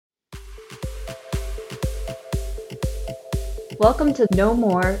Welcome to Know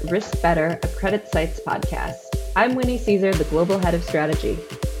More, Risk Better, a CreditSights podcast. I'm Winnie Caesar, the Global Head of Strategy.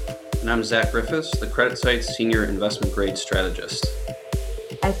 And I'm Zach Griffiths, the CreditSights Senior Investment Grade Strategist.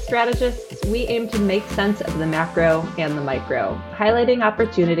 As strategists, we aim to make sense of the macro and the micro, highlighting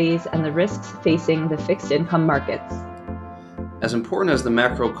opportunities and the risks facing the fixed income markets. As important as the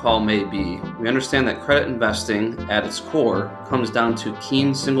macro call may be, we understand that credit investing, at its core, comes down to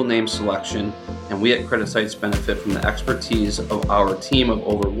keen single-name selection, and we at CreditSights benefit from the expertise of our team of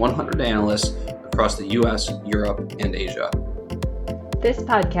over 100 analysts across the U.S., Europe, and Asia. This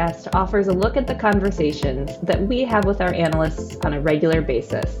podcast offers a look at the conversations that we have with our analysts on a regular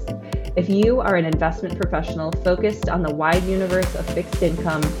basis. If you are an investment professional focused on the wide universe of fixed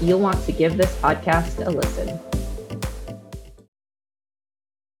income, you'll want to give this podcast a listen.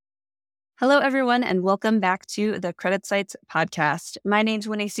 Hello, everyone, and welcome back to the CreditSights podcast. My name's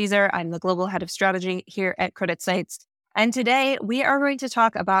Winnie Caesar. I'm the Global Head of Strategy here at CreditSights. And today we are going to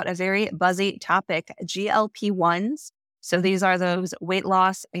talk about a very buzzy topic, GLP-1s. So these are those weight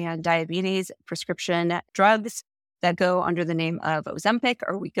loss and diabetes prescription drugs that go under the name of Ozempic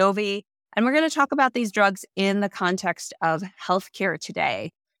or Wegovy. And we're going to talk about these drugs in the context of healthcare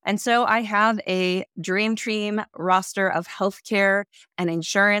today. And so I have a dream team roster of healthcare and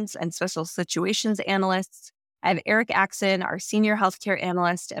insurance and special situations analysts. I have Eric Axon, our senior healthcare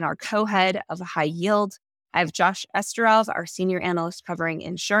analyst and our co-head of high yield. I have Josh Esterov, our senior analyst covering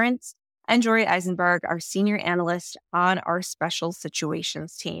insurance, and Jory Eisenberg, our senior analyst on our special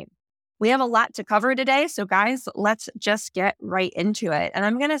situations team. We have a lot to cover today. So guys, let's just get right into it. And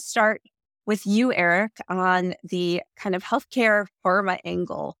I'm going to start with you, Eric, on the kind of healthcare pharma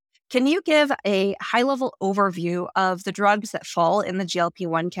angle. Can you give a high-level overview of the drugs that fall in the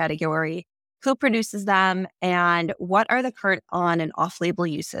GLP-1 category, who produces them, and what are the current on- and off-label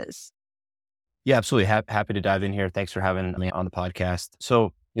uses? Yeah, absolutely. Happy to dive in here. Thanks for having me on the podcast.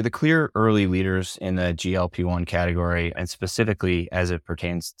 So the clear early leaders in the GLP-1 category, and specifically as it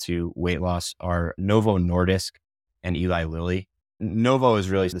pertains to weight loss, are Novo Nordisk and Eli Lilly. Novo is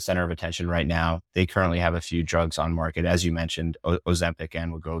really the center of attention right now. They currently have a few drugs on market, as you mentioned, Ozempic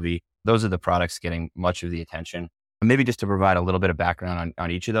and Wegovy. Those are the products getting much of the attention. And maybe just to provide a little bit of background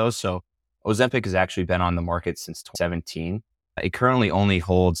on each of those. So Ozempic has actually been on the market since 2017. It currently only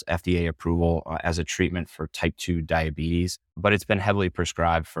holds FDA approval as a treatment for type 2 diabetes, but it's been heavily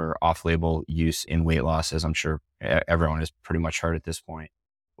prescribed for off-label use in weight loss, as I'm sure everyone has pretty much heard at this point.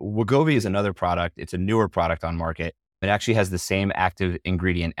 Wegovy is another product. It's a newer product on market. It actually has the same active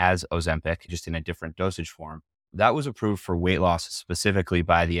ingredient as Ozempic, just in a different dosage form. That was approved for weight loss specifically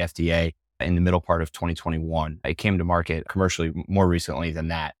by the FDA in the middle part of 2021. It came to market commercially more recently than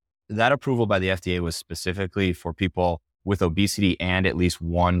that. That approval by the FDA was specifically for people with obesity and at least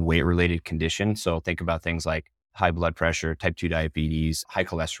one weight-related condition. So think about things like high blood pressure, type 2 diabetes, high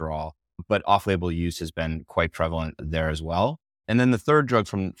cholesterol, but off-label use has been quite prevalent there as well. And then the third drug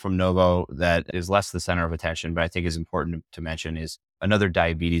from Novo that is less the center of attention, but I think is important to mention, is another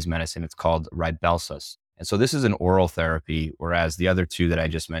diabetes medicine. It's called Rybelsus. And so this is an oral therapy, whereas the other two that I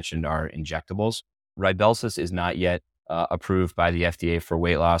just mentioned are injectables. Rybelsus is not yet approved by the FDA for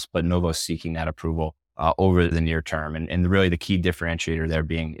weight loss, but Novo is seeking that approval over the near term. And really the key differentiator there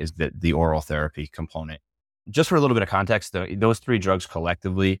being is the oral therapy component. Just for a little bit of context, those three drugs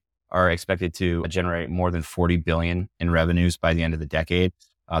collectively are expected to generate more than $40 billion in revenues by the end of the decade.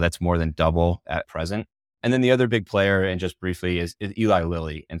 That's more than double at present. And then the other big player, and just briefly, is Eli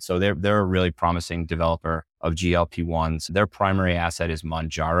Lilly. And so they're a really promising developer of GLP-1s. Their primary asset is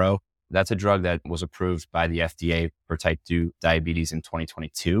Mounjaro. That's a drug that was approved by the FDA for type 2 diabetes in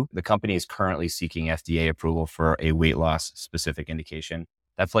 2022. The company is currently seeking FDA approval for a weight loss specific indication.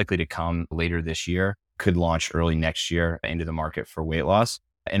 That's likely to come later this year, could launch early next year into the market for weight loss.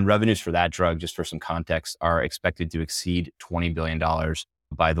 And revenues for that drug, just for some context, are expected to exceed $20 billion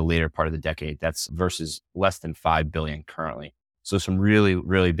by the later part of the decade. That's versus less than $5 billion currently. So some really,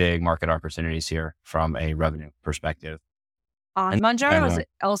 really big market opportunities here from a revenue perspective. Mounjaro is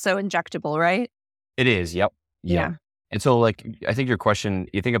also injectable, right? It is. Yep. Yeah. And so I think your question,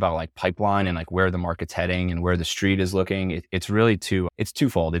 you think about pipeline and where the market's heading and where the street is looking. It's really it's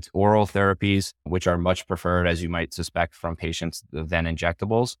twofold. It's oral therapies, which are much preferred, as you might suspect, from patients than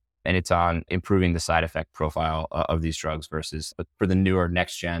injectables. And it's on improving the side effect profile of these drugs versus for the newer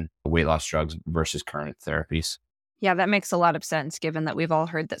next gen weight loss drugs versus current therapies. Yeah, that makes a lot of sense, given that we've all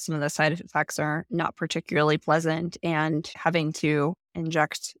heard that some of the side effects are not particularly pleasant, and having to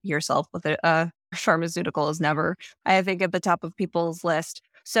inject yourself with a pharmaceutical is never, I think, at the top of people's list.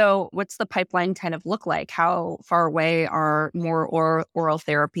 So what's the pipeline kind of look like? How far away are more oral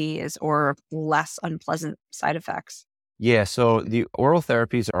therapies or less unpleasant side effects? Yeah, so the oral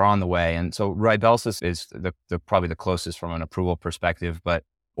therapies are on the way. And so Rybelsus is probably the closest from an approval perspective, but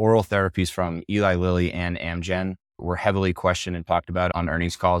oral therapies from Eli Lilly and Amgen were heavily questioned and talked about on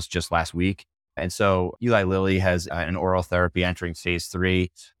earnings calls just last week. And so Eli Lilly has an oral therapy entering phase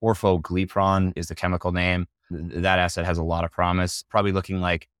 3. Orforglipron is the chemical name. That asset has a lot of promise, probably looking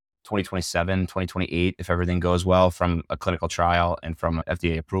like 2027, 2028, if everything goes well from a clinical trial and from an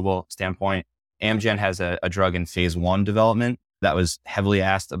FDA approval standpoint. Amgen has a drug in phase 1 development that was heavily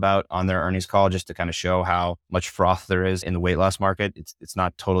asked about on their earnings call, just to kind of show how much froth there is in the weight loss market. It's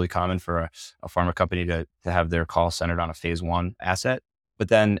not totally common for a pharma company to have their call centered on a phase 1 asset. But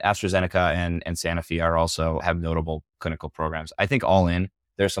then AstraZeneca and Sanofi have notable clinical programs. I think all in,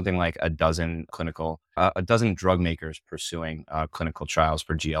 there's something like a dozen drug makers pursuing clinical trials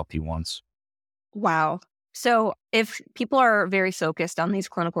for GLP-1s. Wow. So if people are very focused on these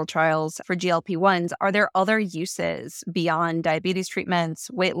clinical trials for GLP-1s, are there other uses beyond diabetes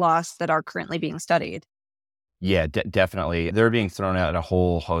treatments, weight loss that are currently being studied? Yeah, definitely. They're being thrown out a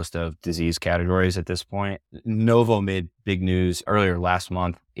whole host of disease categories at this point. Novo made big news earlier last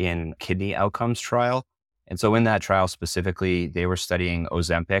month in kidney outcomes trial. And so in that trial specifically, they were studying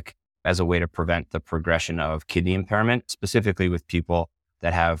Ozempic as a way to prevent the progression of kidney impairment, specifically with people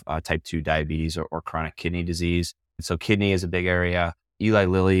that have type 2 diabetes or chronic kidney disease. And so kidney is a big area. Eli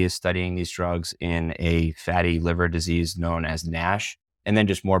Lilly is studying these drugs in a fatty liver disease known as NASH. And then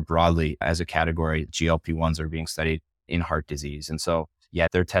just more broadly as a category, GLP-1s are being studied in heart disease. And so, yeah,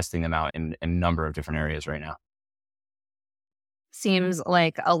 they're testing them out in a number of different areas right now. Seems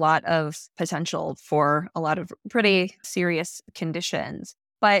like a lot of potential for a lot of pretty serious conditions.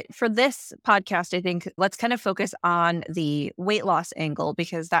 But for this podcast, I think let's kind of focus on the weight loss angle,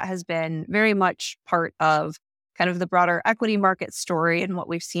 because that has been very much part of kind of the broader equity market story and what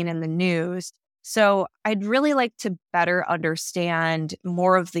we've seen in the news. So I'd really like to better understand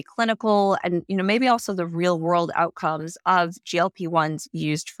more of the clinical and, maybe also the real world outcomes of GLP-1s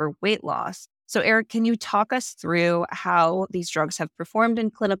used for weight loss. So Eric, can you talk us through how these drugs have performed in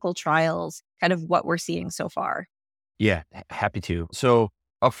clinical trials, kind of what we're seeing so far? Yeah, happy to. So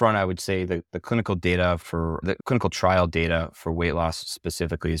upfront, I would say the clinical trial data for weight loss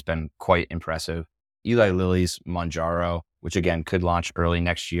specifically has been quite impressive. Eli Lilly's Mounjaro, which again could launch early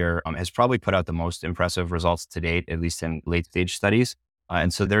next year, has probably put out the most impressive results to date, at least in late stage studies.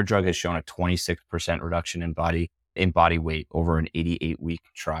 And so their drug has shown a 26% reduction in body weight over an 88-week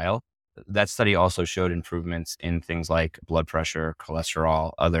trial. That study also showed improvements in things like blood pressure,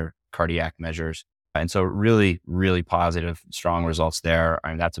 cholesterol, other cardiac measures. And so really, really positive, strong results there.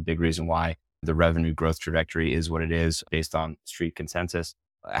 And that's a big reason why the revenue growth trajectory is what it is based on street consensus.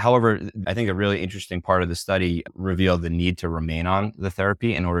 However, I think a really interesting part of the study revealed the need to remain on the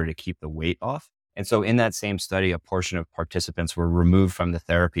therapy in order to keep the weight off. And so in that same study, a portion of participants were removed from the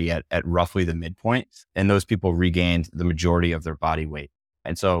therapy at roughly the midpoint, and those people regained the majority of their body weight.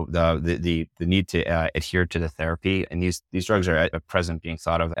 And so the need to adhere to the therapy, and these drugs are at present being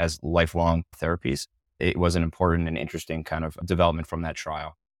thought of as lifelong therapies. It was an important and interesting kind of development from that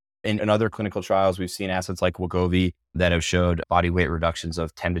trial. In other clinical trials, we've seen assets like Wegovy that have showed body weight reductions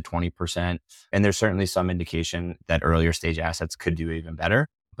of 10 to 20%. And there's certainly some indication that earlier stage assets could do even better.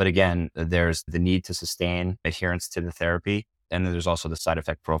 But again, there's the need to sustain adherence to the therapy. And then there's also the side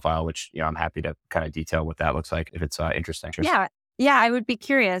effect profile, which, I'm happy to kind of detail what that looks like if it's interesting. Yeah, I would be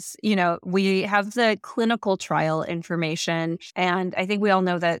curious. We have the clinical trial information, and I think we all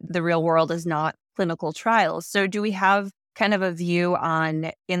know that the real world is not clinical trials. So do we have kind of a view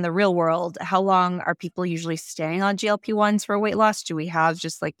on, in the real world, how long are people usually staying on GLP-1s for weight loss? Do we have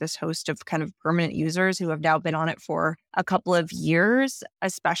just like this host of kind of permanent users who have now been on it for a couple of years,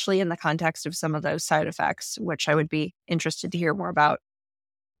 especially in the context of some of those side effects, which I would be interested to hear more about?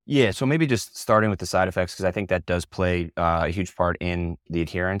 Yeah, so maybe just starting with the side effects, because I think that does play a huge part in the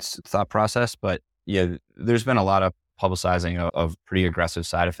adherence thought process. But yeah, there's been a lot of publicizing of pretty aggressive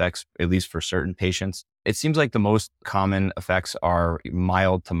side effects, at least for certain patients. It seems like the most common effects are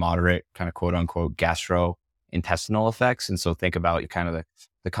mild to moderate, kind of quote unquote gastrointestinal effects. And so think about kind of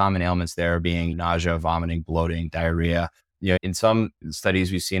the common ailments there being nausea, vomiting, bloating, diarrhea. In some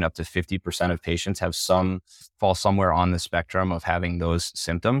studies, we've seen up to 50% of patients fall somewhere on the spectrum of having those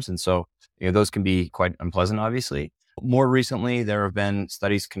symptoms. And so, those can be quite unpleasant, obviously. More recently, there have been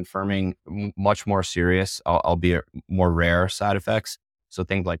studies confirming much more serious, albeit more rare side effects. So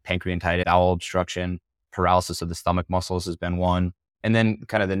things like pancreatitis, bowel obstruction, paralysis of the stomach muscles has been one. And then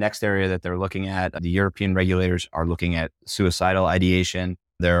kind of the next area that they're looking at, the European regulators are looking at suicidal ideation.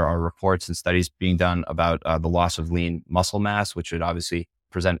 There are reports and studies being done about the loss of lean muscle mass, which would obviously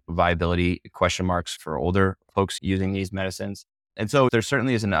present viability question marks for older folks using these medicines. And so there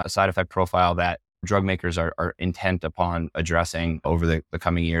certainly is a side effect profile that drug makers are intent upon addressing over the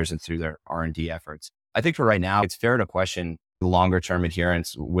coming years and through their R&D efforts. I think for right now, it's fair to question the longer term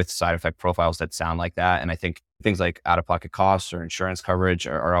adherence with side effect profiles that sound like that. And I think things like out-of-pocket costs or insurance coverage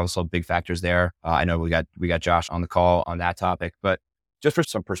are also big factors there. I know we got Josh on the call on that topic, but just for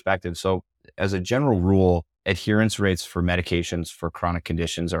some perspective. So as a general rule, adherence rates for medications for chronic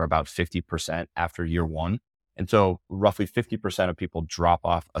conditions are about 50% after year one. And so roughly 50% of people drop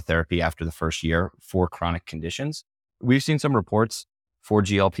off a therapy after the first year for chronic conditions. We've seen some reports for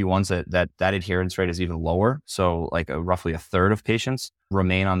GLP-1s that adherence rate is even lower. So like roughly a third of patients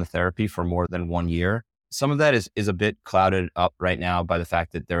remain on the therapy for more than 1 year. Some of that is a bit clouded up right now by the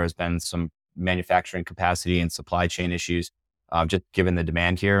fact that there has been some manufacturing capacity and supply chain issues, just given the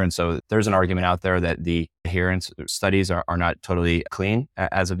demand here. And so there's an argument out there that the adherence studies are not totally clean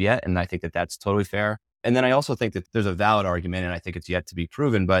as of yet. And I think that that's totally fair. And then I also think that there's a valid argument, and I think it's yet to be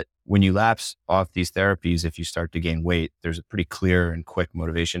proven, but when you lapse off these therapies, if you start to gain weight, there's a pretty clear and quick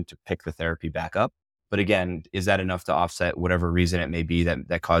motivation to pick the therapy back up. But again, is that enough to offset whatever reason it may be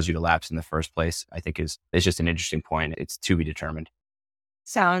that caused you to lapse in the first place? I think is just an interesting point. It's to be determined.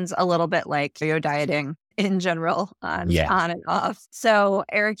 Sounds a little bit like yo dieting in general, on and off. So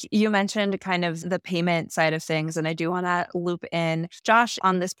Eric, you mentioned kind of the payment side of things, and I do want to loop in Josh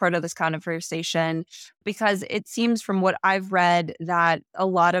on this part of this conversation, because it seems from what I've read that a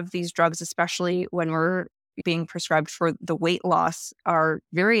lot of these drugs, especially when we're being prescribed for the weight loss, are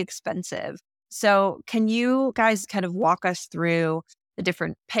very expensive. So can you guys kind of walk us through the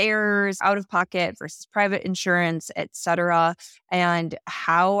different payers, out of pocket versus private insurance, et cetera, and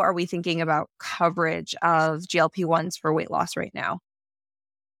how are we thinking about coverage of GLP-1s for weight loss right now?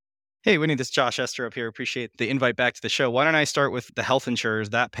 Hey, Winnie, this is Josh Esterov here. Appreciate the invite back to the show. Why don't I start with the health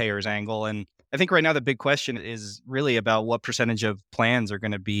insurers, that payers angle? And I think right now the big question is really about what percentage of plans are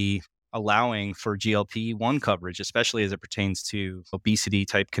going to be allowing for GLP-1 coverage, especially as it pertains to obesity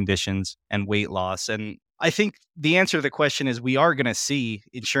type conditions and weight loss. And I think the answer to the question is we are going to see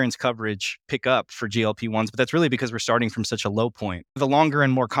insurance coverage pick up for GLP-1s, but that's really because we're starting from such a low point. The longer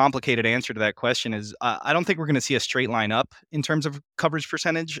and more complicated answer to that question is I don't think we're going to see a straight line up in terms of coverage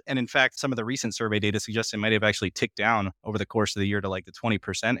percentage. And in fact, some of the recent survey data suggests it might have actually ticked down over the course of the year to like the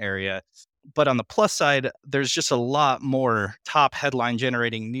 20% area. But on the plus side, there's just a lot more top headline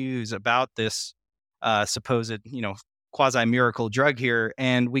generating news about this supposed, quasi-miracle drug here.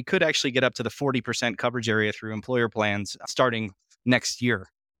 And we could actually get up to the 40% coverage area through employer plans starting next year.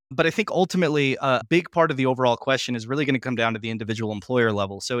 But I think ultimately, a big part of the overall question is really going to come down to the individual employer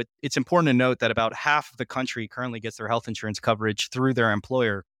level. So it's important to note that about half of the country currently gets their health insurance coverage through their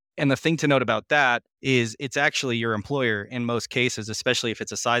employer. And the thing to note about that is it's actually your employer in most cases, especially if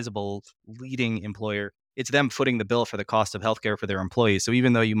it's a sizable leading employer. It's them footing the bill for the cost of healthcare for their employees. So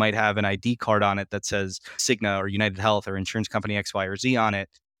even though you might have an ID card on it that says Cigna or United Health or insurance company X, Y, or Z on it,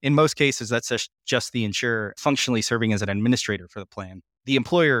 in most cases, that's just the insurer functionally serving as an administrator for the plan. The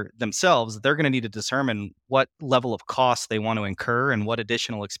employer themselves, they're going to need to determine what level of cost they want to incur and what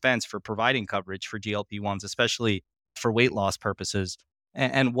additional expense for providing coverage for GLP-1s, especially for weight loss purposes,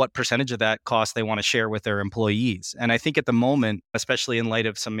 and what percentage of that cost they want to share with their employees. And I think at the moment, especially in light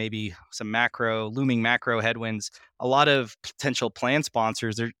of some looming macro headwinds, a lot of potential plan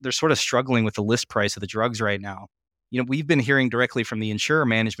sponsors, they're sort of struggling with the list price of the drugs right now. We've been hearing directly from the insurer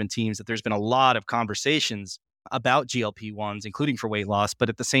management teams that there's been a lot of conversations about GLP-1s, including for weight loss, but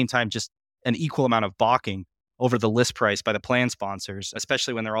at the same time, just an equal amount of balking over the list price by the plan sponsors,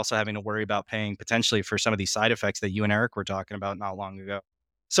 especially when they're also having to worry about paying potentially for some of these side effects that you and Eric were talking about not long ago.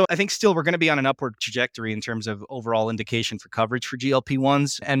 So I think still we're going to be on an upward trajectory in terms of overall indication for coverage for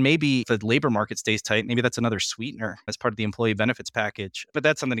GLP-1s. And maybe if the labor market stays tight, maybe that's another sweetener as part of the employee benefits package. But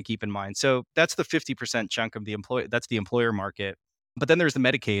that's something to keep in mind. So that's the 50% chunk of that's the employer market. But then there's the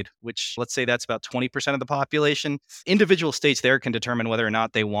Medicaid, which let's say that's about 20% of the population. Individual states there can determine whether or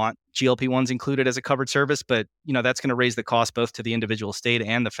not they want GLP-1s included as a covered service. But, that's going to raise the cost both to the individual state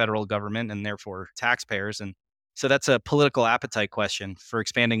and the federal government and therefore taxpayers. And so that's a political appetite question for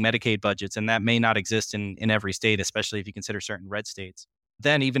expanding Medicaid budgets. And that may not exist in every state, especially if you consider certain red states.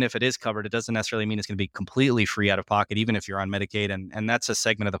 Then even if it is covered, it doesn't necessarily mean it's going to be completely free out of pocket, even if you're on Medicaid. And that's a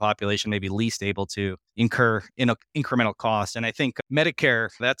segment of the population maybe least able to incur incremental cost. And I think Medicare,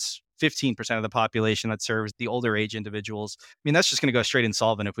 that's 15% of the population that serves the older age individuals. I mean, that's just going to go straight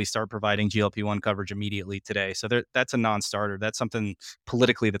insolvent if we start providing GLP-1 coverage immediately today. So that's a non-starter. That's something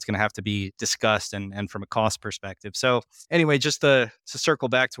politically that's going to have to be discussed and from a cost perspective. So anyway, just to circle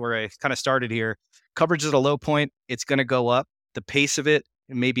back to where I kind of started here, coverage is at a low point. It's going to go up. The pace of it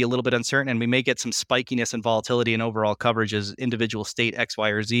It may be a little bit uncertain, and we may get some spikiness and volatility in overall coverage as individual state X, Y,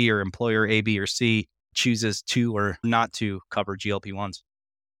 or Z or employer A, B, or C chooses to or not to cover GLP-1s.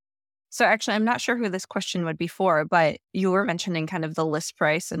 So actually, I'm not sure who this question would be for, but you were mentioning kind of the list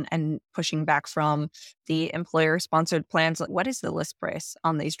price and pushing back from the employer-sponsored plans. What is the list price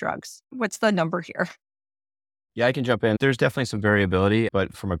on these drugs? What's the number here? Yeah, I can jump in. There's definitely some variability,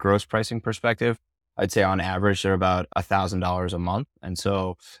 but from a gross pricing perspective, I'd say on average, they're about $1,000 a month. And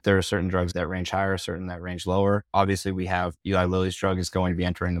so there are certain drugs that range higher, certain that range lower. Obviously, we have Eli Lilly's drug is going to be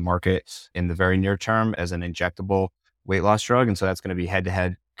entering the market in the very near term as an injectable weight loss drug. And so that's going to be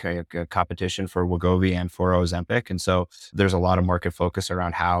head-to-head competition for Wegovy and for Ozempic. And so there's a lot of market focus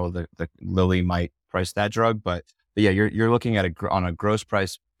around how the Lilly might price that drug. But yeah, you're looking at on a gross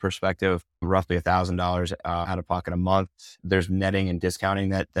price perspective, roughly $1,000 out of pocket a month. There's netting and discounting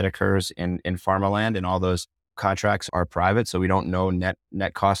that occurs in pharma land, and all those contracts are private. So we don't know net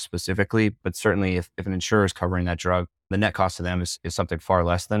cost specifically, but certainly if an insurer is covering that drug, the net cost to them is something far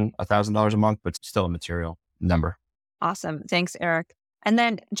less than $1,000 a month, but still a material number. Awesome. Thanks, Eric. And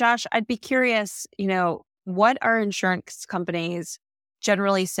then Josh, I'd be curious, what are insurance companies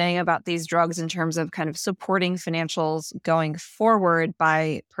generally saying about these drugs in terms of kind of supporting financials going forward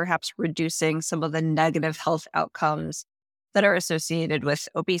by perhaps reducing some of the negative health outcomes that are associated with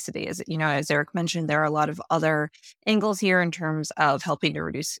obesity? As Eric mentioned, there are a lot of other angles here in terms of helping to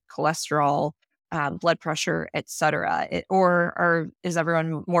reduce cholesterol, blood pressure, et cetera. Or is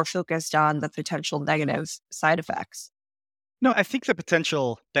everyone more focused on the potential negative side effects? No, I think the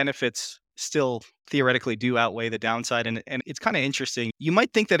potential benefits still theoretically do outweigh the downside. And it's kind of interesting. You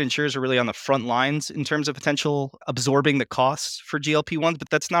might think that insurers are really on the front lines in terms of potential absorbing the costs for GLP-1s, but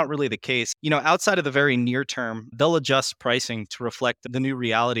that's not really the case. Outside of the very near term, they'll adjust pricing to reflect the new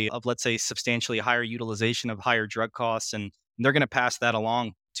reality of, let's say, substantially higher utilization of higher drug costs. And they're going to pass that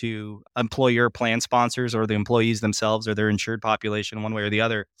along to employer plan sponsors or the employees themselves or their insured population one way or the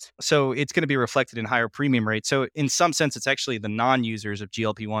other. So it's going to be reflected in higher premium rates. So in some sense, it's actually the non-users of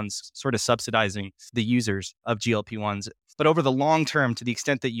GLP-1s sort of subsidizing the users of GLP-1s. But over the long term, to the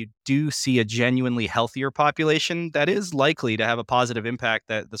extent that you do see a genuinely healthier population, that is likely to have a positive impact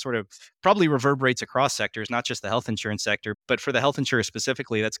that the sort of probably reverberates across sectors, not just the health insurance sector, but for the health insurer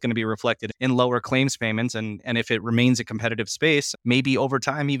specifically, that's going to be reflected in lower claims payments. And if it remains a competitive space, maybe over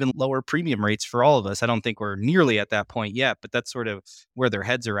time, even lower premium rates for all of us. I don't think we're nearly at that point yet, but that's sort of where their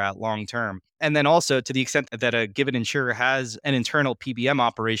heads are at long term. And then also to the extent that a given insurer has an internal PBM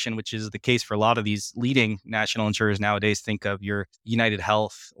operation, which is the case for a lot of these leading national insurers nowadays, think of your United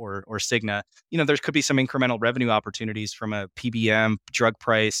Health or Cigna, there could be some incremental revenue opportunities from a PBM, drug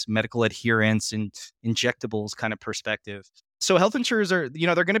price, medical adherence, and injectables kind of perspective. So health insurers are,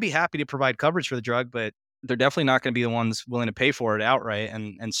 they're going to be happy to provide coverage for the drug, but they're definitely not going to be the ones willing to pay for it outright,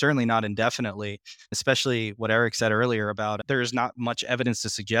 and certainly not indefinitely, especially what Eric said earlier about there's not much evidence to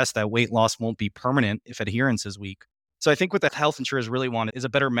suggest that weight loss won't be permanent if adherence is weak. So I think what the health insurers really want is a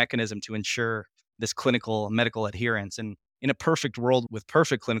better mechanism to ensure this clinical medical adherence. And in a perfect world with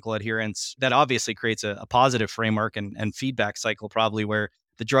perfect clinical adherence, that obviously creates a positive framework and feedback cycle probably where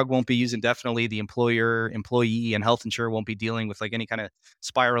the drug won't be used indefinitely. The employer, employee, and health insurer won't be dealing with like any kind of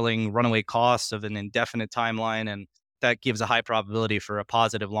spiraling runaway costs of an indefinite timeline. And that gives a high probability for a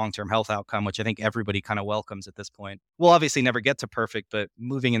positive long-term health outcome, which I think everybody kind of welcomes at this point. We'll obviously never get to perfect, but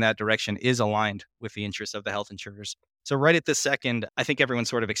moving in that direction is aligned with the interests of the health insurers. So right at this second, I think everyone's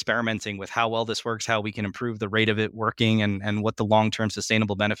sort of experimenting with how well this works, how we can improve the rate of it working, and what the long-term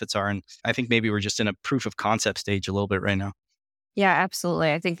sustainable benefits are. And I think maybe we're just in a proof of concept stage a little bit right now. Yeah,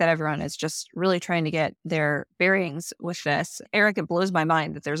 absolutely. I think that everyone is just really trying to get their bearings with this. Eric, it blows my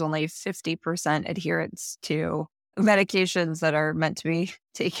mind that there's only 50% adherence to medications that are meant to be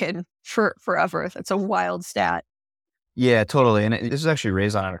taken for forever. That's a wild stat. Yeah, totally. And this was actually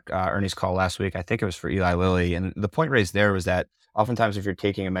raised on our earnings call last week. I think it was for Eli Lilly. And the point raised there was that oftentimes if you're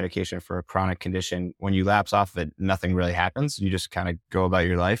taking a medication for a chronic condition, when you lapse off of it, nothing really happens. You just kind of go about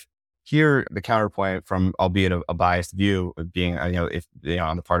your life. Here, the counterpoint from, albeit a biased view of being, on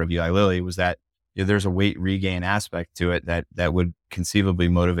the part of Eli Lilly was that there's a weight regain aspect to it that would conceivably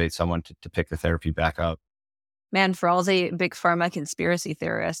motivate someone to pick the therapy back up. Man, for all the big pharma conspiracy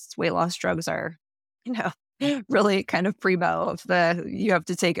theorists, weight loss drugs are, really kind of primo of you have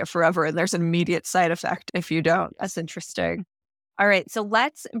to take it forever and there's an immediate side effect if you don't. That's interesting. All right, so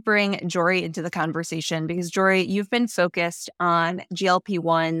let's bring Jory into the conversation because Jory, you've been focused on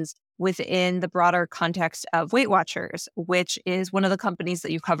GLP-1s within the broader context of Weight Watchers, which is one of the companies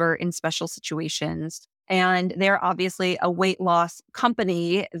that you cover in Special Situations. And they're obviously a weight loss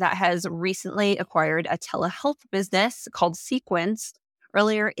company that has recently acquired a telehealth business called Sequence.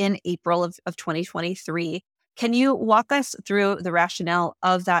 earlier in April of 2023. Can you walk us through the rationale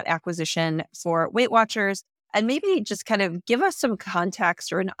of that acquisition for Weight Watchers and maybe just kind of give us some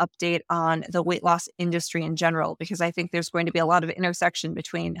context or an update on the weight loss industry in general? Because I think there's going to be a lot of intersection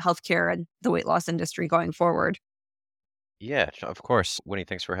between healthcare and the weight loss industry going forward. Yeah, of course. Winnie,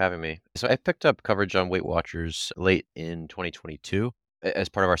 thanks for having me. So I picked up coverage on Weight Watchers late in 2022 as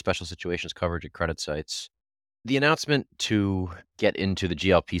part of our special situations coverage at Credit Sites. The announcement to get into the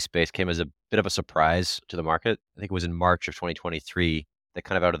GLP space came as a bit of a surprise to the market. I think it was in March of 2023 that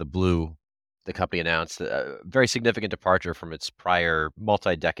kind of out of the blue, the company announced a very significant departure from its prior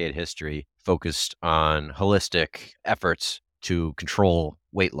multi-decade history focused on holistic efforts to control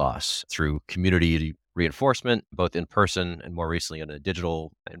weight loss through community reinforcement, both in person and more recently in a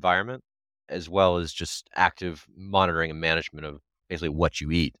digital environment, as well as just active monitoring and management of basically what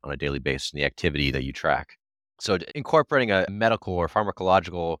you eat on a daily basis and the activity that you track. So incorporating a medical or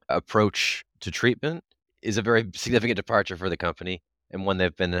pharmacological approach to treatment is a very significant departure for the company and one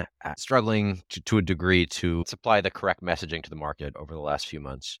they've been struggling to a degree to supply the correct messaging to the market over the last few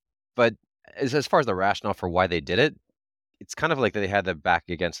months. But as far as the rationale for why they did it, it's kind of like they had their back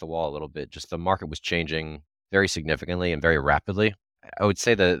against the wall a little bit. Just the market was changing very significantly and very rapidly. I would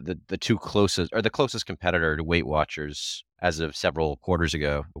say the two closest or the closest competitor to Weight Watchers as of several quarters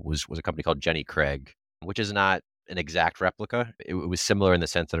ago was a company called Jenny Craig, which is not an exact replica. It was similar in the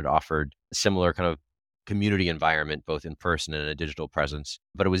sense that it offered a similar kind of community environment, both in person and a digital presence.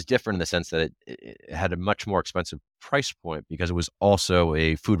 But it was different in the sense that it had a much more expensive price point because it was also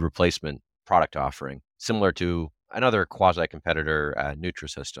a food replacement product offering, similar to another quasi-competitor,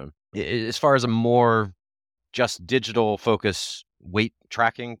 Nutrisystem. As far as a more just digital focus weight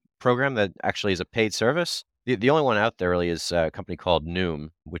tracking program that actually is a paid service, the only one out there really is a company called Noom,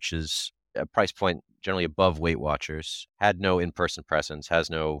 which is a price point generally above Weight Watchers, had no in-person presence, has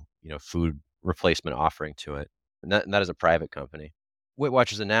no food replacement offering to it, and that is a private company. Weight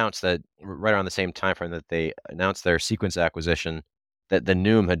Watchers announced that right around the same time frame that they announced their Sequence acquisition, that the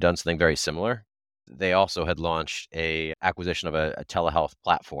Noom had done something very similar. They also had launched a acquisition of a telehealth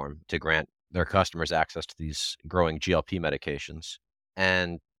platform to grant their customers access to these growing GLP medications.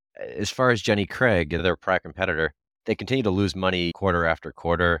 And as far as Jenny Craig, their prior competitor, they continue to lose money quarter after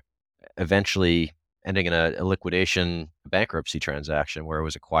quarter, eventually ending in a liquidation bankruptcy transaction where it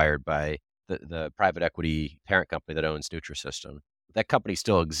was acquired by the private equity parent company that owns Nutrisystem. That company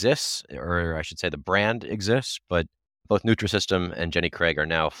still exists, or I should say the brand exists, but both Nutrisystem and Jenny Craig are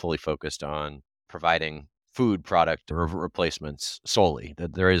now fully focused on providing food product or replacements solely.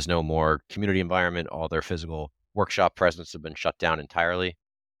 That there is no more community environment. All their physical workshop presence have been shut down entirely.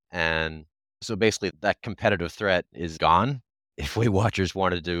 And so basically that competitive threat is gone. If Weight Watchers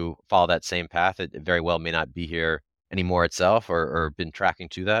wanted to follow that same path, it very well may not be here anymore itself or been tracking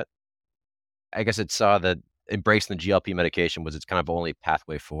to that. I guess it saw that embracing the GLP medication was its kind of only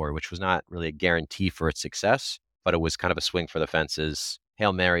pathway forward, which was not really a guarantee for its success, but it was kind of a swing for the fences,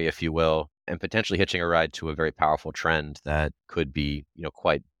 Hail Mary, if you will, and potentially hitching a ride to a very powerful trend that could be,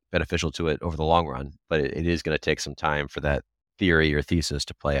 quite beneficial to it over the long run. But it is going to take some time for that theory or thesis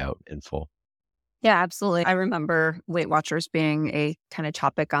to play out in full. Yeah, absolutely. I remember Weight Watchers being a kind of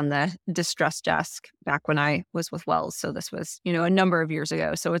topic on the distress desk back when I was with Wells. So this was, a number of years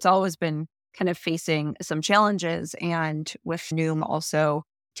ago. So it's always been kind of facing some challenges. And with Noom also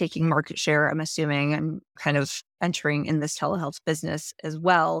taking market share, I'm assuming, and kind of entering in this telehealth business as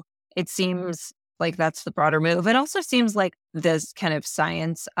well. It seems like that's the broader move. It also seems like this kind of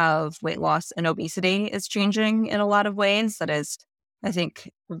science of weight loss and obesity is changing in a lot of ways. That is, I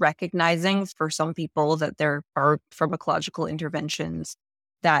think, recognizing for some people that there are pharmacological interventions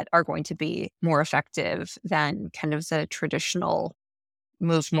that are going to be more effective than kind of the traditional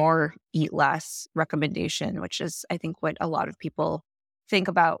move more, eat less recommendation, which is, I think, what a lot of people think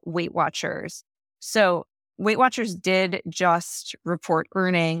about Weight Watchers. So Weight Watchers did just report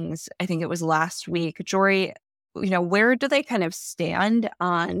earnings. I think it was last week. Jory, where do they kind of stand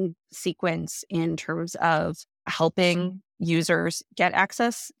on Sequence in terms of helping users get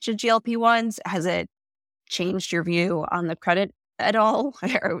access to GLP-1s? Has it changed your view on the credit at all?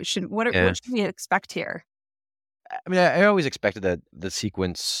 What should we expect here? I mean, I always expected that the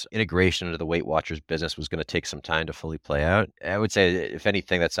Sequence integration into the Weight Watchers business was going to take some time to fully play out. I would say, if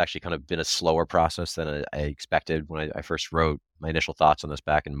anything, that's actually kind of been a slower process than I expected when I first wrote my initial thoughts on this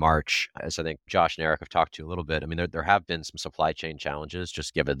back in March. As I think Josh and Eric have talked to a little bit, I mean, there have been some supply chain challenges,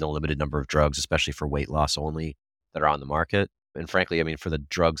 just given the limited number of drugs, especially for weight loss only, that are on the market. And frankly, I mean, for the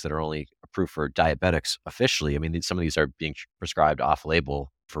drugs that are only approved for diabetics officially, I mean, some of these are being prescribed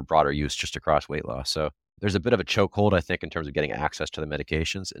off-label for broader use just across weight loss. So there's a bit of a chokehold, I think, in terms of getting access to the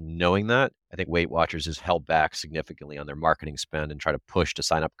medications. And knowing that, I think Weight Watchers has held back significantly on their marketing spend and try to push to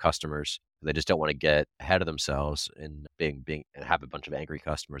sign up customers. They just don't want to get ahead of themselves and being and have a bunch of angry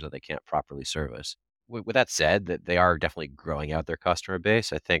customers that they can't properly service. With that said, that they are definitely growing out their customer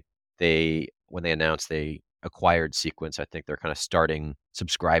base. I think when they announced they acquired Sequence, I think they're kind of starting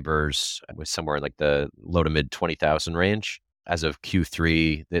subscribers with somewhere in like the low to mid 20,000 range. As of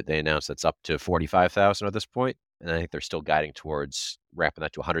Q3, they announced that's up to 45,000 at this point. And I think they're still guiding towards ramping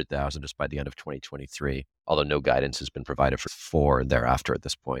that to 100,000 just by the end of 2023, although no guidance has been provided for thereafter at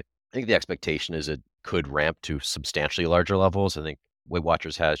this point. I think the expectation is it could ramp to substantially larger levels. I think Weight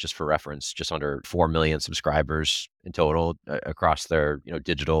Watchers has, just for reference, just under 4 million subscribers in total across their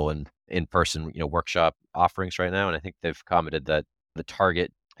digital and in-person workshop offerings right now. And I think they've commented that the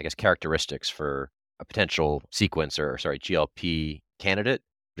target, I guess, characteristics for a potential GLP candidate,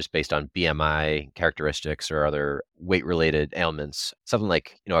 just based on BMI characteristics or other weight-related ailments, something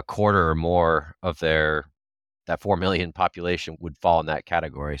like a quarter or more of that 4 million population would fall in that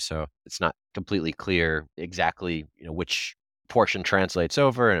category. So it's not completely clear exactly which portion translates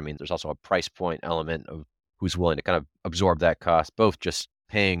over. And I mean, there's also a price point element of who's willing to kind of absorb that cost, both just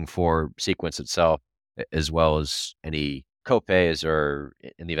paying for Sequence itself, as well as any copays, or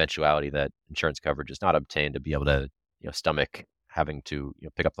in the eventuality that insurance coverage is not obtained, to be able to stomach having to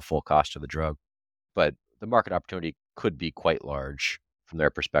pick up the full cost of the drug. But the market opportunity could be quite large from their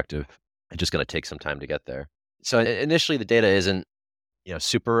perspective. It's just going to take some time to get there. So initially, the data isn't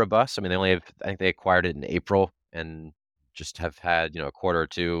super robust. I mean, I think they acquired it in April and just have had a quarter or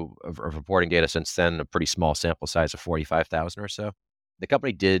two of reporting data since then, a pretty small sample size of 45,000 or so. The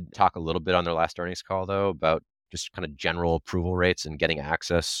company did talk a little bit on their last earnings call, though, about just kind of general approval rates and getting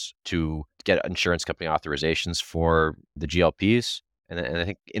access to get insurance company authorizations for the GLPs. And I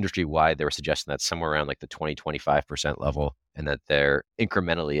think industry-wide, they were suggesting that somewhere around like the 20-25% level, and that they're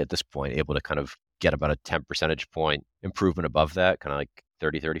incrementally at this point able to kind of get about a 10 percentage point improvement above that, kind of like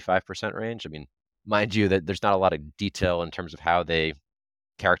 30-35% range. I mean, mind you, that there's not a lot of detail in terms of how they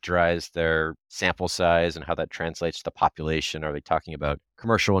characterize their sample size and how that translates to the population. Are they talking about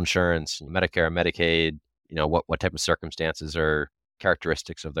commercial insurance, Medicare, Medicaid? What type of circumstances or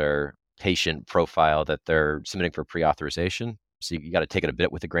characteristics of their patient profile that they're submitting for pre-authorization? So you got to take it a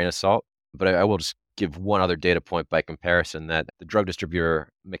bit with a grain of salt. But I will just give one other data point by comparison, that the drug distributor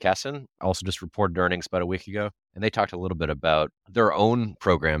McKesson also just reported earnings about a week ago, and they talked a little bit about their own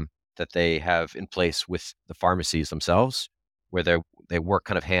program that they have in place with the pharmacies themselves, where they work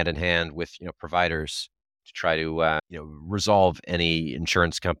kind of hand in hand with providers to try to resolve any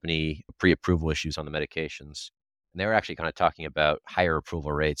insurance company pre-approval issues on the medications. And they were actually kind of talking about higher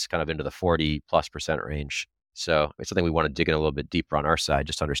approval rates, kind of into the 40+% range. So it's something we want to dig in a little bit deeper on our side,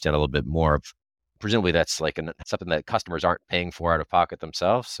 just to understand a little bit more of. Presumably that's like something that customers aren't paying for out of pocket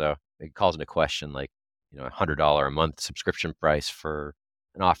themselves. So it calls into question like $100 a month subscription price for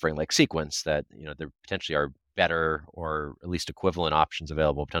an offering like Sequence, that there potentially are better or at least equivalent options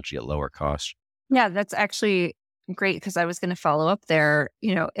available, potentially at lower cost. Yeah, that's actually great, because I was going to follow up there.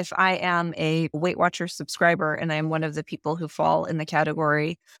 If I am a Weight Watchers subscriber and I'm one of the people who fall in the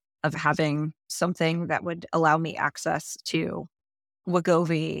category of having something that would allow me access to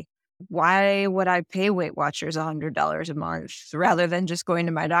Wegovy, why would I pay Weight Watchers $100 a month rather than just going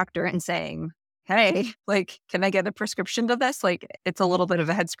to my doctor and saying, hey, can I get a prescription to this? It's a little bit of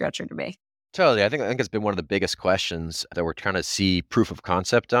a head scratcher to me. Totally. I think it's been one of the biggest questions that we're trying to see proof of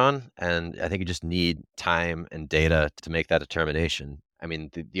concept on. And I think you just need time and data to make that determination. I mean,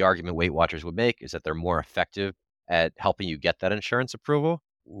 the argument Weight Watchers would make is that they're more effective at helping you get that insurance approval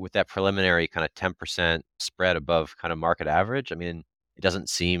with that preliminary kind of 10% spread above kind of market average. I mean, it doesn't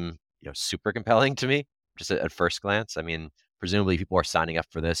seem super compelling to me, just at first glance. I mean, presumably people are signing up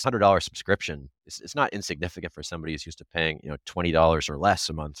for this $100 subscription. It's not insignificant for somebody who's used to paying $20 or less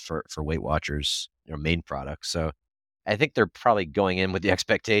a month for Weight Watchers main products. So I think they're probably going in with the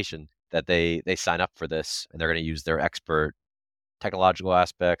expectation that they sign up for this and they're going to use their expert technological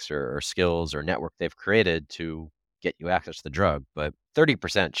aspects or skills or network they've created to get you access to the drug. But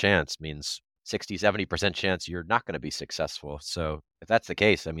 30% chance means 60-70% chance you're not going to be successful. So if that's the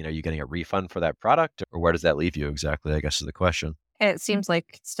case, I mean, are you getting a refund for that product, or where does that leave you exactly, I guess, is the question. It seems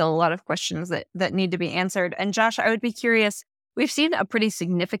like still a lot of questions that need to be answered. And Josh, I would be curious, we've seen a pretty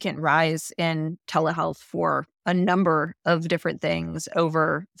significant rise in telehealth for a number of different things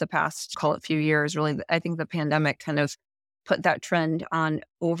over the past, call it, few years. Really, I think the pandemic kind of put that trend on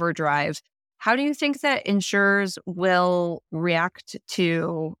overdrive. How do you think that insurers will react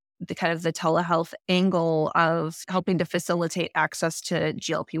to the kind of the telehealth angle of helping to facilitate access to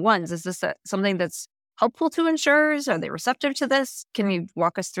GLP-1s? Is this something that's helpful to insurers? Are they receptive to this? Can you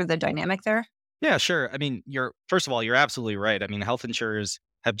walk us through the dynamic there? Yeah, sure. I mean, first of all, you're absolutely right. I mean, health insurers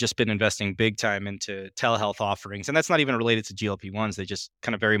have just been investing big time into telehealth offerings. And that's not even related to GLP-1s. They just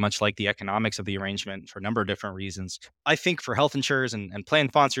kind of very much like the economics of the arrangement for a number of different reasons. I think for health insurers and plan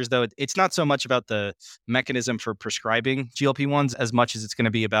sponsors, though, it's not so much about the mechanism for prescribing GLP-1s as much as it's going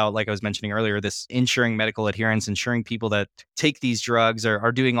to be about, like I was mentioning earlier, this ensuring medical adherence, ensuring people that take these drugs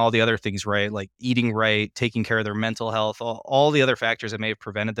are doing all the other things right, like eating right, taking care of their mental health, all the other factors that may have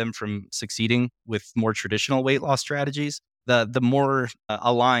prevented them from succeeding with more traditional weight loss strategies. The more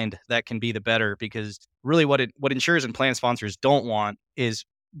aligned that can be, the better, because really what insurers and plan sponsors don't want is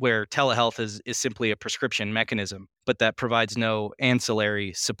where telehealth is simply a prescription mechanism, but that provides no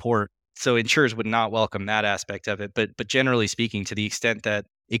ancillary support. So insurers would not welcome that aspect of it. But generally speaking, to the extent that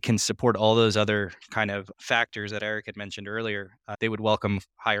it can support all those other kind of factors that Eric had mentioned earlier, they would welcome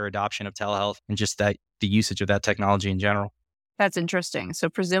higher adoption of telehealth and just that the usage of that technology in general. That's interesting. So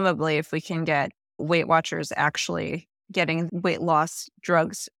presumably, if we can get Weight Watchers actually getting weight loss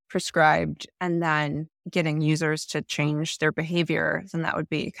drugs prescribed and then getting users to change their behavior, then that would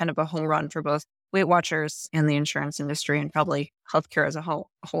be kind of a home run for both Weight Watchers and the insurance industry and probably healthcare as a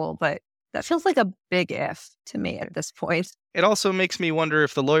whole. But that feels like a big if to me at this point. It also makes me wonder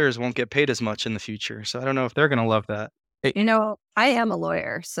if the lawyers won't get paid as much in the future. So I don't know if they're going to love that. I am a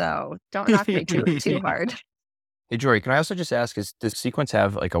lawyer, so don't knock me too hard. Hey, Jory, can I also just ask, does Sequence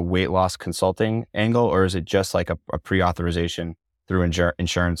have like a weight loss consulting angle, or is it just like a pre-authorization through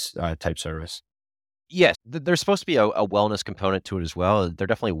insurance type service? Yes, there's supposed to be a wellness component to it as well. There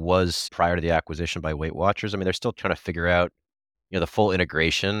definitely was prior to the acquisition by Weight Watchers. I mean, they're still trying to figure out, the full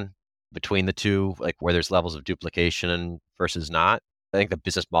integration between the two, like where there's levels of duplication versus not. I think the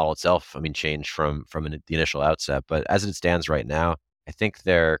business model itself, changed from the initial outset. But as it stands right now, I think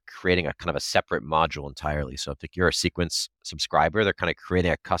they're creating a kind of a separate module entirely. So if you're a Sequence subscriber, they're kind of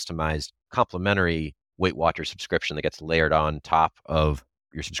creating a customized complementary Weight Watchers subscription that gets layered on top of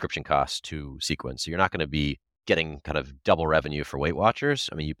your subscription costs to Sequence. So you're not going to be getting kind of double revenue for Weight Watchers.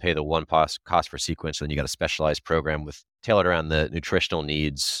 You pay the one cost for Sequence, and then you got a specialized program tailored around the nutritional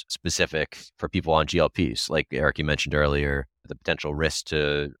needs specific for people on GLPs. Like Eric, you mentioned earlier, the potential risk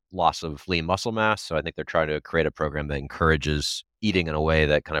to loss of lean muscle mass. So I think they're trying to create a program that encourages eating in a way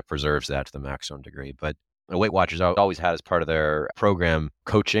that kind of preserves that to the maximum degree. But Weight Watchers always had as part of their program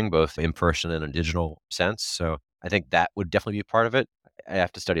coaching, both in person and in a digital sense. So I think that would definitely be part of it. I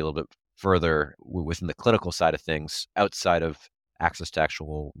have to study a little bit further within the clinical side of things, outside of access to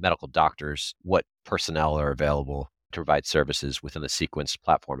actual medical doctors, what personnel are available to provide services within the Sequence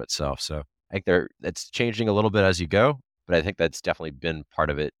platform itself. So I think it's changing a little bit as you go, but I think that's definitely been part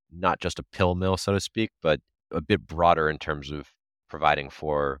of it, not just a pill mill, so to speak, but a bit broader in terms of providing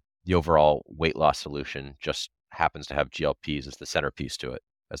for the overall weight loss solution. Just happens to have GLPs as the centerpiece to it,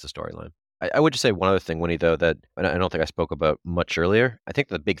 as the storyline. I would just say one other thing, Winnie, though, that I don't think I spoke about much earlier. I think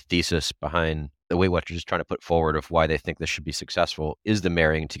the big thesis behind the Weight Watchers is trying to put forward of why they think this should be successful is the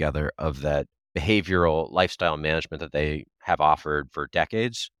marrying together of that behavioral lifestyle management that they have offered for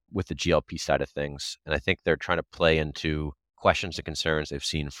decades with the GLP side of things. And I think they're trying to play into questions and concerns they've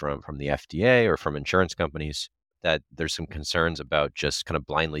seen from the FDA or from insurance companies, that there's some concerns about just kind of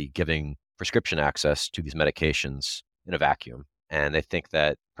blindly giving prescription access to these medications in a vacuum. And they think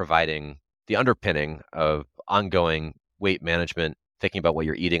that providing the underpinning of ongoing weight management, thinking about what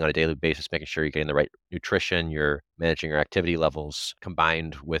you're eating on a daily basis, making sure you're getting the right nutrition, you're managing your activity levels,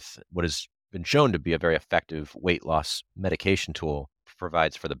 combined with what has been shown to be a very effective weight loss medication tool,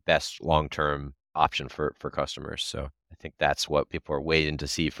 provides for the best long-term option for customers. So I think that's what people are waiting to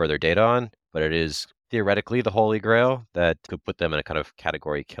see further data on, but it is theoretically the holy grail that could put them in a kind of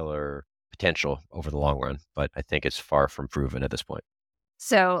category killer potential over the long run. But I think it's far from proven at this point.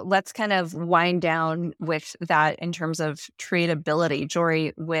 So let's kind of wind down with that in terms of tradability.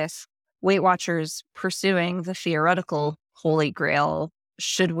 Jory, with Weight Watchers pursuing the theoretical holy grail,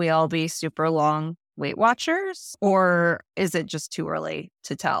 should we all be super long Weight Watchers, or is it just too early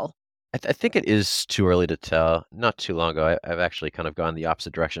to tell? I think it is too early to tell. Not too long ago, I've actually kind of gone the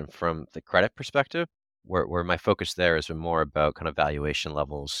opposite direction from the credit perspective, where my focus there has been more about kind of valuation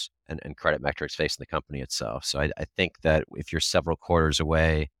levels and credit metrics facing the company itself. So I think that if you're several quarters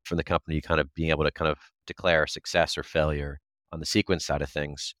away from the company kind of being able to kind of declare success or failure on the Sequence side of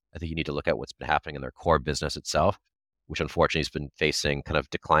things, I think you need to look at what's been happening in their core business itself, which unfortunately has been facing kind of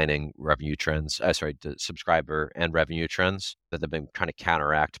declining revenue trends, the subscriber and revenue trends that they've been trying to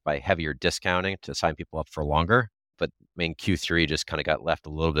counteract by heavier discounting to sign people up for longer. But Q3 just kind of got left a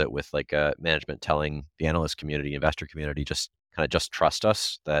little bit with like management telling the analyst community, investor community, just trust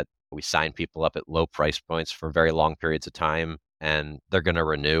us that We sign people up at low price points for very long periods of time, and they're going to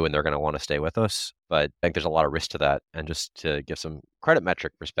renew and they're going to want to stay with us. But I think there's a lot of risk to that. And just to give some credit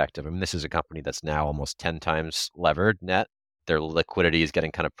metric perspective, I mean, this is a company that's now almost 10 times levered net. Their liquidity is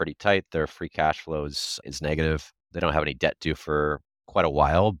getting kind of pretty tight. Their free cash flow is negative. They don't have any debt due for quite a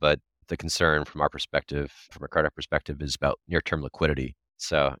while, but the concern from our perspective, from a credit perspective, is about near-term liquidity.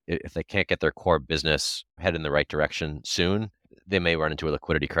 So if they can't get their core business head in the right direction soon, they may run into a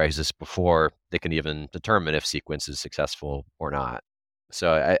liquidity crisis before they can even determine if Sequence is successful or not.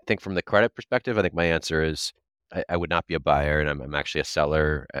 So I think from the credit perspective, I think my answer is I would not be a buyer, and I'm actually a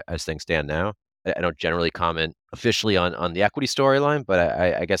seller as things stand now. I don't generally comment officially on the equity storyline, but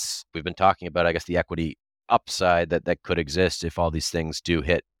I guess we've been talking about, the equity upside that could exist if all these things do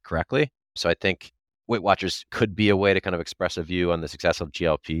hit correctly. So I think Weight Watchers could be a way to kind of express a view on the success of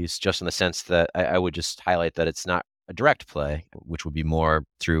GLPs, just in the sense that I would just highlight that it's not a direct play, which would be more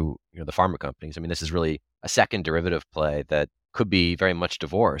through the pharma companies. I mean, this is really a second derivative play that could be very much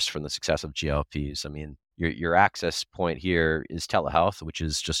divorced from the success of GLPs. I mean, your access point here is telehealth, which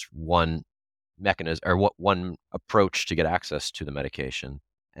is just one mechanism or one approach to get access to the medication.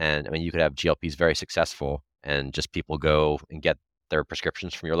 And I mean, you could have GLPs very successful and just people go and get their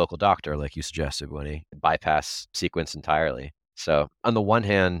prescriptions from your local doctor, like you suggested, Winnie, bypass Sequence entirely. So on the one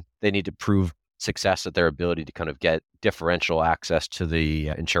hand, they need to prove success at their ability to kind of get differential access to the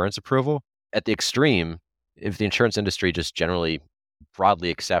insurance approval. At the extreme, if the insurance industry just generally broadly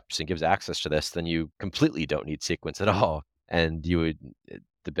accepts and gives access to this, then you completely don't need Sequence at all. And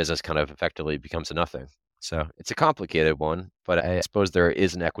the business kind of effectively becomes a nothing. So it's a complicated one, but I suppose there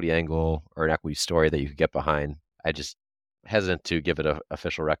is an equity angle or an equity story that you could get behind. I just hesitant to give it an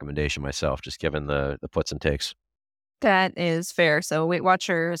official recommendation myself, just given the puts and takes. That is fair. So Weight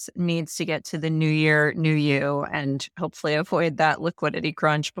Watchers needs to get to the new year, new you, and hopefully avoid that liquidity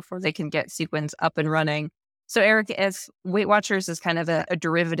crunch before they can get Sequence up and running. So Eric, if Weight Watchers is kind of a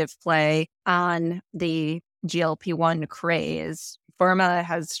derivative play on the GLP-1 craze, pharma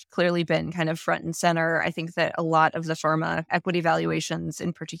has clearly been kind of front and center. I think that a lot of the pharma equity valuations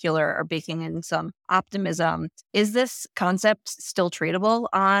in particular are baking in some optimism. Is this concept still tradable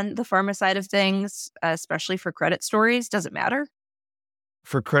on the pharma side of things, especially for credit stories? Does it matter?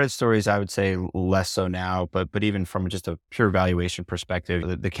 For credit stories, I would say less so now, but even from just a pure valuation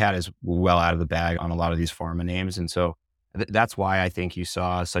perspective, the cat is well out of the bag on a lot of these pharma names. And so that's why I think you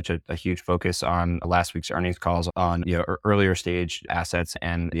saw such a huge focus on last week's earnings calls on earlier stage assets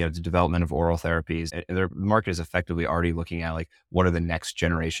and the development of oral therapies. The market is effectively already looking at like what are the next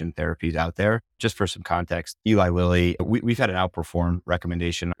generation therapies out there. Just for some context, Eli Lilly, we've had an outperform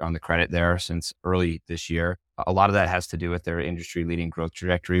recommendation on the credit there since early this year. A lot of that has to do with their industry-leading growth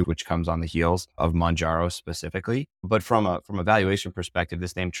trajectory, which comes on the heels of Mounjaro specifically. But from a valuation perspective,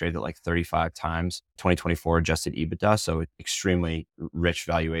 this name traded at like 35 times 2024 adjusted EBITDA, so extremely rich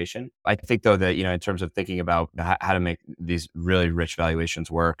valuation. I think, though, that in terms of thinking about how to make these really rich valuations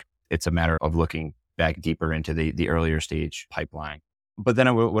work, it's a matter of looking back deeper into the earlier stage pipeline. But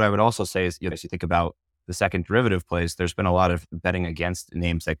then what I would also say is, as you think about the second derivative plays, there's been a lot of betting against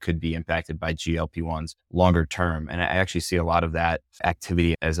names that could be impacted by GLP-1s longer term. And I actually see a lot of that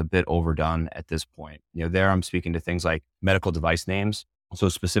activity as a bit overdone at this point. There I'm speaking to things like medical device names. So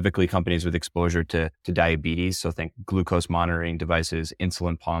specifically companies with exposure to diabetes. So think glucose monitoring devices,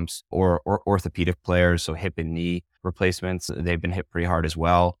 insulin pumps, or orthopedic players. So hip and knee replacements. They've been hit pretty hard as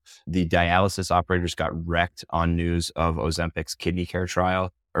well. The dialysis operators got wrecked on news of Ozempic's kidney care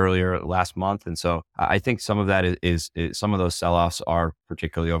trial earlier last month. And so I think some of that is some of those sell-offs are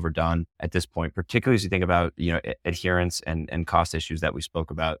particularly overdone at this point, particularly as you think about, adherence and cost issues that we spoke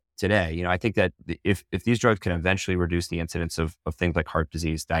about today. I think that if these drugs can eventually reduce the incidence of things like heart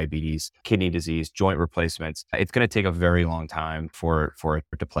disease, diabetes, kidney disease, joint replacements, it's going to take a very long time for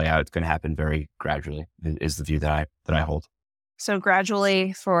it to play out. It's going to happen very gradually is the view that I hold. So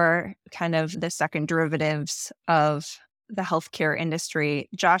gradually for kind of the second derivatives of the healthcare industry.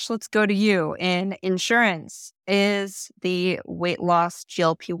 Josh, let's go to you. In insurance, is the weight loss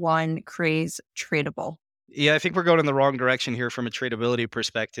GLP-1 craze tradable? Yeah, I think we're going in the wrong direction here from a tradability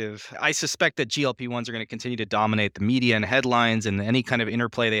perspective. I suspect that GLP-1s are going to continue to dominate the media and headlines and any kind of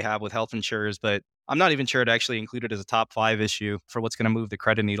interplay they have with health insurers, but I'm not even sure to actually include it as a top 5 issue for what's going to move the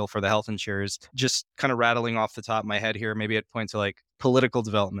credit needle for the health insurers. Just kind of rattling off the top of my head here, maybe I'd point to like political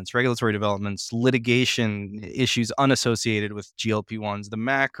developments, regulatory developments, litigation issues unassociated with GLP-1s, the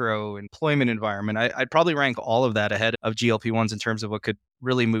macro employment environment. I'd probably rank all of that ahead of GLP-1s in terms of what could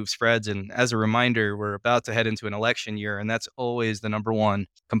really move spreads. And as a reminder, we're about to head into an election year, and that's always the number one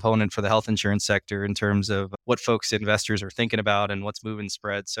component for the health insurance sector in terms of what folks, investors are thinking about and what's moving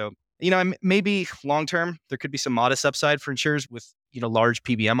spreads. So, maybe long term, there could be some modest upside for insurers with, large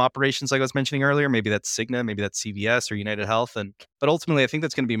PBM operations, like I was mentioning earlier. Maybe that's Cigna, maybe that's CVS or United Health. But ultimately, I think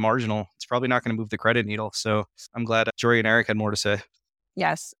that's going to be marginal. It's probably not going to move the credit needle. So I'm glad Jory and Eric had more to say.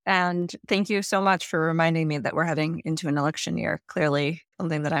 Yes. And thank you so much for reminding me that we're heading into an election year. Clearly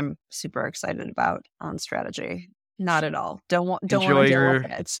something that I'm super excited about on strategy. Not at all. Don't want to deal with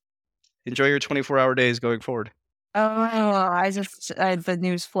it. Enjoy your 24-hour days going forward. Oh, the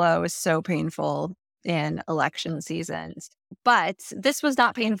news flow is so painful in election seasons. But this was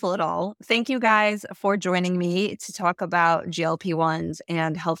not painful at all. Thank you guys for joining me to talk about GLP-1s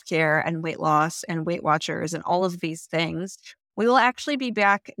and healthcare and weight loss and Weight Watchers and all of these things. We will actually be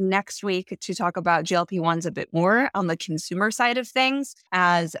back next week to talk about GLP-1s a bit more on the consumer side of things,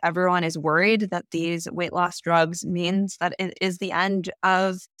 as everyone is worried that these weight loss drugs means that it is the end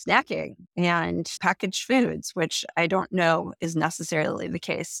of snacking and packaged foods, which I don't know is necessarily the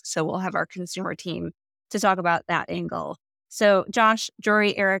case. So we'll have our consumer team to talk about that angle. So Josh,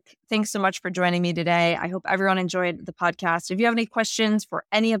 Jory, Eric, thanks so much for joining me today. I hope everyone enjoyed the podcast. If you have any questions for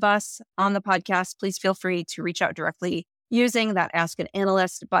any of us on the podcast, please feel free to reach out directly using that Ask an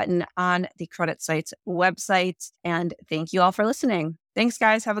Analyst button on the Credit Sites website. And thank you all for listening. Thanks,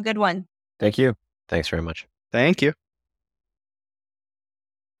 guys. Have a good one. Thank you. Thanks very much. Thank you.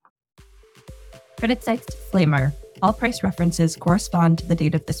 Credit Sites disclaimer. All price references correspond to the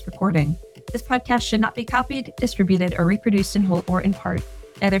date of this recording. This podcast should not be copied, distributed, or reproduced in whole or in part.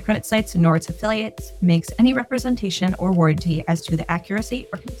 Neither Credit Sites nor its affiliates makes any representation or warranty as to the accuracy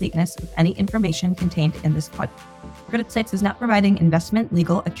or completeness of any information contained in this podcast. Credit Sites is not providing investment,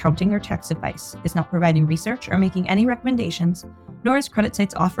 legal, accounting, or tax advice, is not providing research or making any recommendations, nor is Credit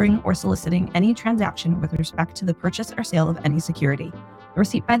Sites offering or soliciting any transaction with respect to the purchase or sale of any security. The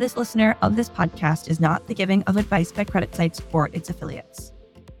receipt by this listener of this podcast is not the giving of advice by Credit Sites or its affiliates.